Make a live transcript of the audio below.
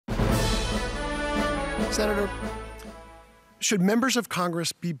Senator, should members of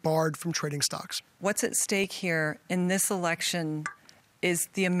Congress be barred from trading stocks? What's at stake here in this election is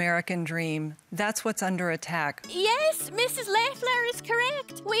the American dream. That's what's under attack. Yes, Mrs. Loeffler is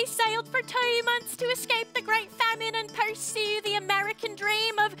correct. We sailed for 2 months to escape the Great Famine and pursue the American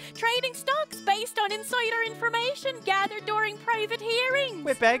dream of trading stocks based on insider information gathered during private hearings.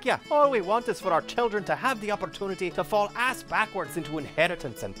 We beg ya, all we want is for our children to have the opportunity to fall ass backwards into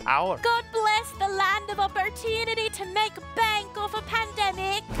inheritance and power. God bless the land of opportunity to make bank off a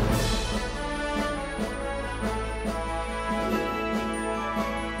pandemic.